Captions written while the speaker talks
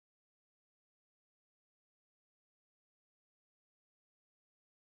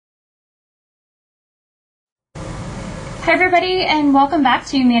Hi everybody, and welcome back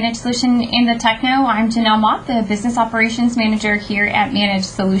to Managed Solution in the Techno. I'm Janelle Mott, the Business Operations Manager here at Managed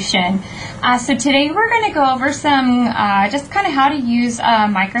Solution. So today we're going to go over some just kind of how to use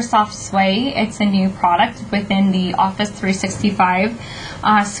Microsoft Sway. It's a new product within the Office 365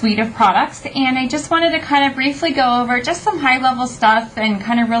 suite of products, and I just wanted to kind of briefly go over just some high-level stuff and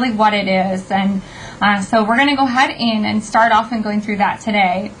kind of really what it is. And so we're going to go ahead and start off and going through that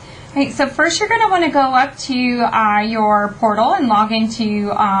today. Right, so first you're going to want to go up to your portal and log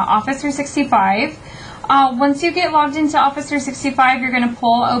into Office 365. Once you get logged into Office 365, you're going to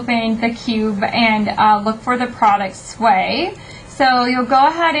pull open the cube and look for the product Sway. So you'll go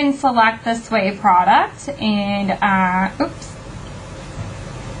ahead and select the Sway product and,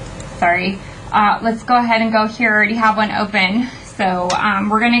 let's go ahead and go here. I already have one open. So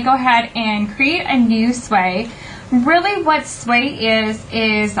we're going to go ahead and create a new Sway. Really what Sway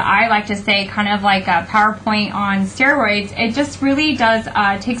is I like to say kind of like a PowerPoint on steroids. It just really does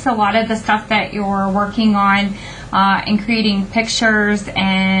takes a lot of the stuff that you're working on in creating pictures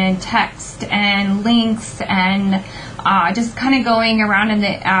and text and links and just kind of going around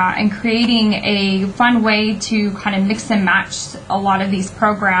and creating a fun way to kind of mix and match a lot of these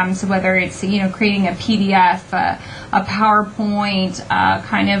programs, whether it's creating a PDF, a PowerPoint,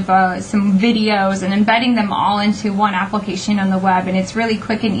 some videos, and embedding them all into one application on the web. And it's really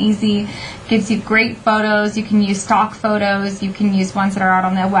quick and easy. Gives you great photos. You can use stock photos. You can use ones that are out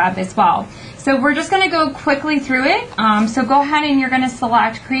on the web as well. So we're just going to go quickly through it. So go ahead and you're going to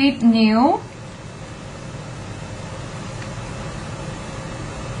select Create New.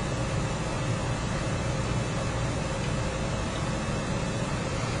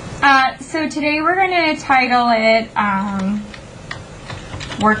 So today we're going to title it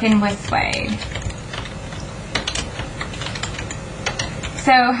Working with Sway.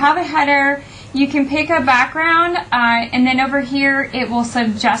 So have a header. You can pick a background and then over here it will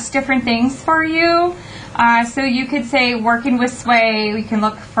suggest different things for you. So you could say Working with Sway. We can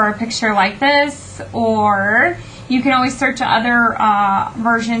look for a picture like this, or you can always search other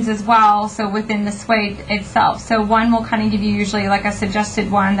versions as well, so within the Sway itself. So one will kind of give you usually like a suggested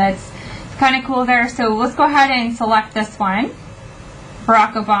one that's kind of cool there. So let's go ahead and select this one.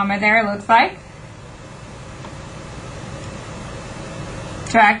 Barack Obama there, it looks like.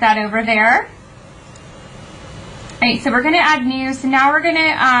 Drag that over there. Alright, so we're going to add new. So now we're going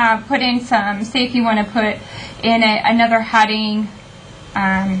to put in some, say if you want to put in another heading.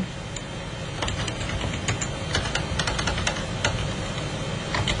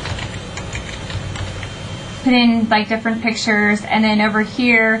 Put in like different pictures, and then over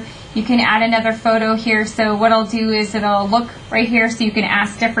here you can add another photo here. So what I'll do is it'll look right here, so you can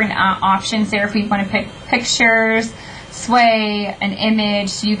ask different options there if you want to pick pictures, Sway, an image.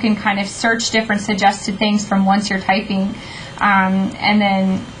 So you can kind of search different suggested things from once you're typing, and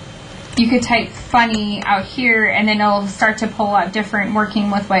then you could type funny out here, and then it'll start to pull up different Working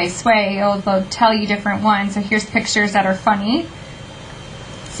with Sway. It'll tell you different ones. So here's pictures that are funny.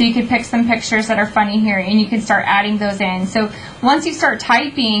 So you can pick some pictures that are funny here, and you can start adding those in. So once you start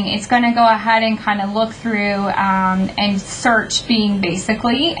typing, it's going to go ahead and kind of look through and search Bing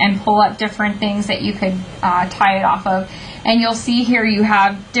basically, and pull up different things that you could tie it off of. And you'll see here you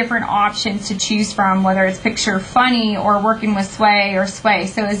have different options to choose from, whether it's picture funny or Working with Sway or Sway.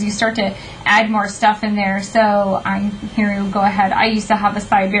 So as you start to add more stuff in there, so here we'll go ahead. I used to have a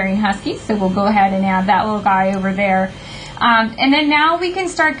Siberian Husky, so we'll go ahead and add that little guy over there. And then now we can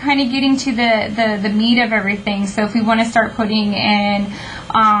start kind of getting to the meat of everything. So if we want to start putting in,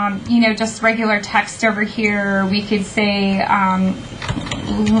 just regular text over here, we could say,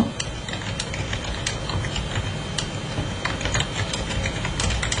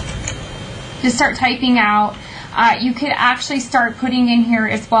 just start typing out. You could actually start putting in here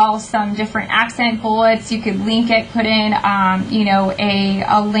as well some different accent bullets. You could link it, put in,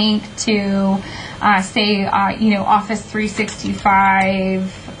 a link to, Office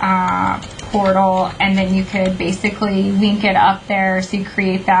 365 portal, and then you could basically link it up there. So you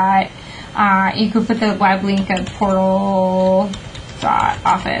create that. You could put the web link of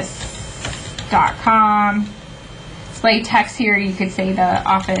portal.office.com. Display text here, you could say the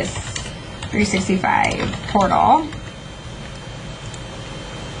Office 365 portal.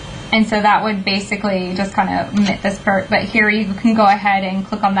 And so that would basically just kind of omit this part, but here you can go ahead and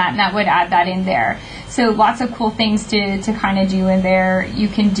click on that, and that would add that in there. So lots of cool things to kind of do in there. You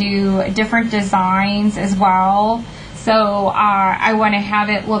can do different designs as well. So I want to have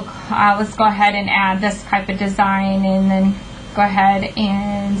it look, let's go ahead and add this type of design, and then go ahead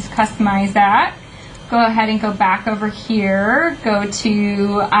and customize that. go ahead and go back over here. Go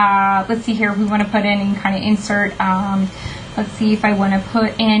to, let's see here, if we want to put in and kind of insert, let's see if I want to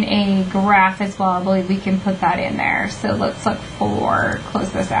put in a graph as well. I believe we can put that in there. So let's look for,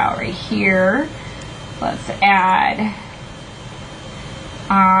 close this out right here. Let's add,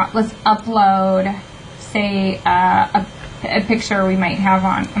 let's upload, say, a picture we might have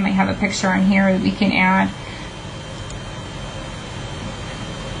on, I might have a picture on here that we can add.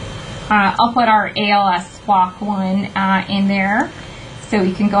 I'll put our ALS walk one in there. So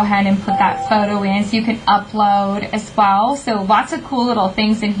you can go ahead and put that photo in. So you can upload as well. So lots of cool little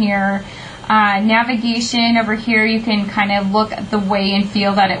things in here. Navigation over here, you can kind of look at the way and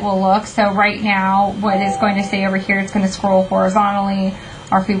feel that it will look. So right now, what it's going to say over here, it's going to scroll horizontally,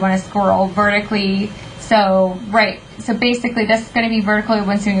 or if we want to scroll vertically. So basically this is going to be vertically.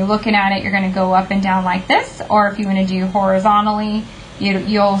 Once you're looking at it, you're going to go up and down like this. Or if you want to do horizontally,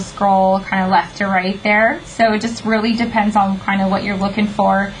 you'll scroll kind of left to right there. So it just really depends on kind of what you're looking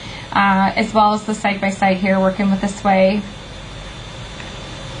for, as well as the side-by-side here working with the sway.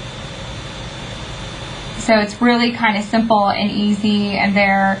 So it's really kind of simple and easy. And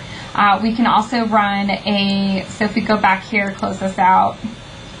there we can also run so if we go back here, close this out,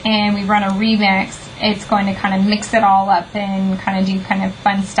 and we run a remix, it's going to kind of mix it all up and kind of do kind of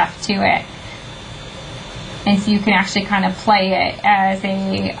fun stuff to it. And so you can actually kind of play it as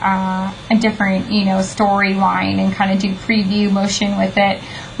a different, storyline and kind of do preview motion with it.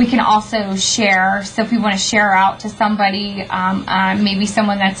 We can also share. So if we want to share out to somebody, maybe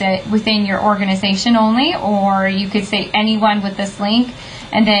someone that's within your organization only, or you could say anyone with this link,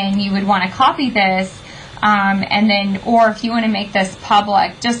 and then you would want to copy this. And then, or if you want to make this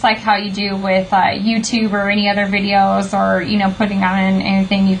public, just like how you do with YouTube or any other videos, or putting on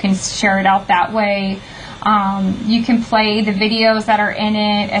anything, you can share it out that way. You can play the videos that are in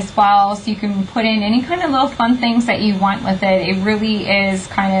it as well, so you can put in any kind of little fun things that you want with it. It really is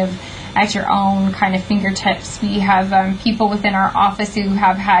kind of at your own kind of fingertips. We have people within our office who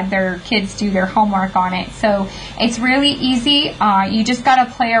have had their kids do their homework on it, so it's really easy. You just got to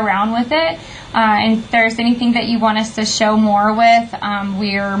play around with it. And if there's anything that you want us to show more with,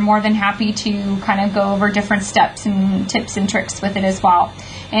 we're more than happy to kind of go over different steps and tips and tricks with it as well.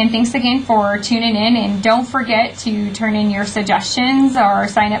 And thanks again for tuning in, and don't forget to turn in your suggestions or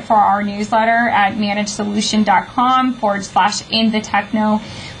sign up for our newsletter at managesolution.com/inthetechno.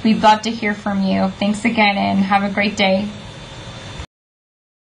 We'd love to hear from you. Thanks again, and have a great day.